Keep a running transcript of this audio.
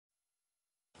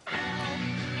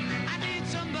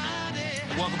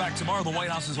Welcome back. Tomorrow, the White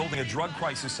House is holding a drug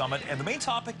crisis summit, and the main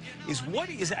topic is what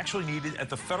is actually needed at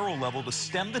the federal level to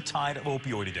stem the tide of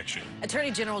opioid addiction.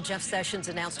 Attorney General Jeff Sessions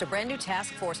announced a brand new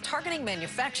task force targeting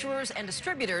manufacturers and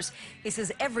distributors. He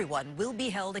says everyone will be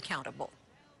held accountable.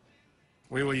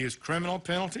 We will use criminal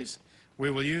penalties.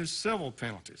 We will use civil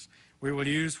penalties. We will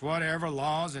use whatever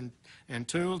laws and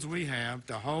tools we have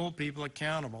to hold people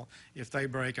accountable if they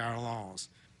break our laws.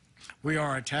 We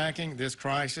are attacking this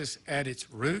crisis at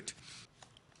its root.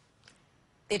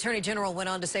 The Attorney General went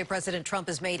on to say President Trump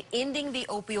has made ending the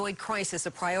opioid crisis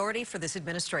a priority for this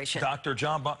administration. Dr.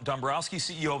 John Dombrowski,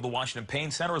 CEO of the Washington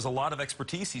Pain Center, has a lot of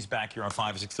expertise. He's back here on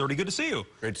 5 at 6:30. Good to see you.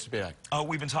 Great to be back.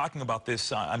 We've been talking about this,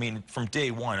 from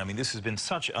day one. This has been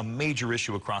such a major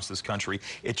issue across this country.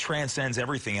 It transcends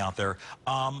everything out there.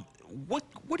 What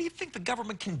do you think the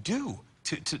government can do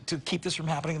to keep this from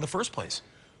happening in the first place?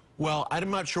 Well, I'm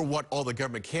not sure what all the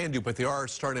government can do, but they are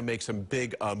starting to make some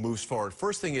big moves forward.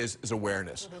 First thing is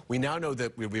awareness. We now know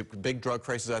that we have a big drug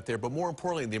crisis out there, but more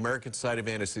importantly, the American Society of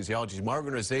Anesthesiology, my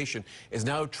organization, is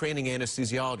now training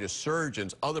anesthesiologists,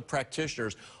 surgeons, other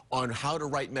practitioners on how to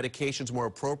write medications more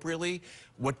appropriately,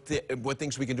 what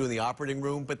things we can do in the operating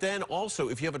room, but then also,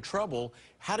 if you have a trouble,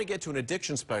 how to get to an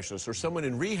addiction specialist or someone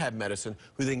in rehab medicine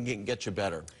who then can get you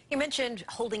better. You mentioned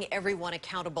holding everyone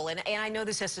accountable, and I know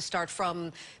this has to start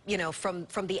from,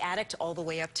 from the addict all the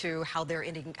way up to how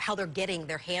they're getting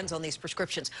their hands on these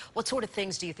prescriptions. What sort of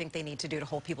things do you think they need to do to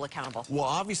hold people accountable? Well,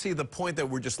 obviously, the point that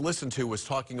we're just listening to was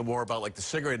talking more about like the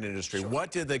cigarette industry. Sure.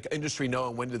 What did the industry know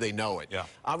and when did they know it? Yeah.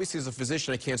 Obviously, as a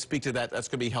physician, I can't speak to that. That's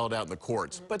going to be held out in the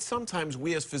courts. But sometimes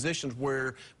we as physicians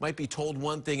might be told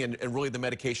one thing and really the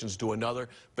medications do another.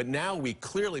 But now we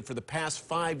clearly, for the past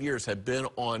 5 years, have been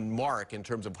on mark in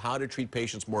terms of how to treat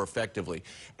patients more effectively.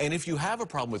 And if you have a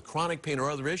problem with chronic pain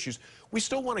or other issues, we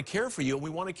still want to care for you, and we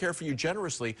want to care for you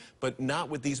generously, but not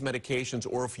with these medications.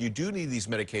 Or if you do need these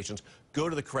medications, go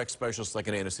to the correct specialist like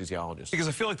an anesthesiologist. Because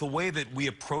I feel like the way that we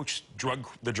approached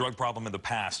the drug problem in the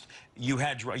past, you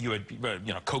had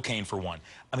cocaine for one.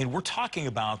 We're talking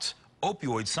about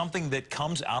opioids, something that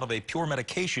comes out of a pure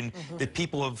medication that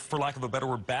people have, for lack of a better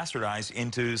word, bastardized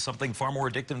into something far more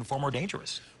addictive and far more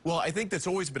dangerous. Well, I think that's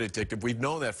always been addictive. We've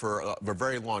known that for a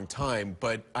very long time,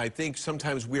 but I think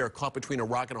sometimes we are caught between a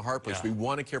rock and a hard place. Yeah. We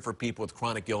want to care for people with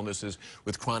chronic illnesses,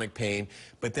 with chronic pain,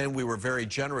 but then we were very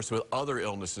generous with other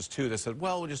illnesses, too, that said,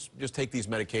 well, we'll just take these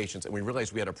medications, and we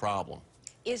realized we had a problem.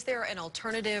 Is there an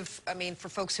alternative, for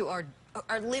folks who are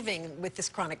living with this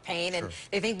chronic pain and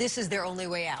they think this is their only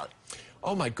way out?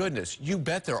 Oh, my goodness. You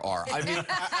bet there are.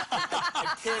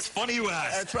 It's funny you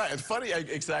ask. That's right. It's funny.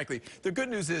 Exactly. The good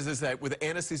news is that with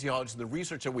anesthesiologists and the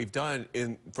research that we've done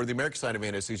for the American Society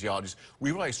of Anesthesiologists,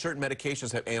 we realize certain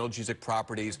medications have analgesic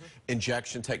properties,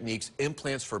 injection techniques,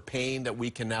 implants for pain that we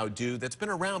can now do. That's been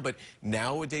around, but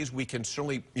nowadays we can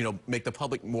certainly, make the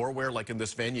public more aware, like in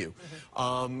this venue.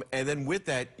 And then with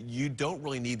that, you don't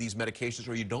really need these medications,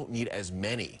 or you don't need as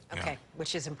many. Okay,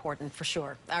 which is important for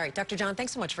sure. All right, Dr. John,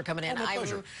 thanks so much for coming in. Oh, my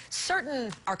pleasure. I'm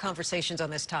certain our conversations on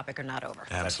this topic are not over.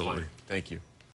 Absolutely. Thank you.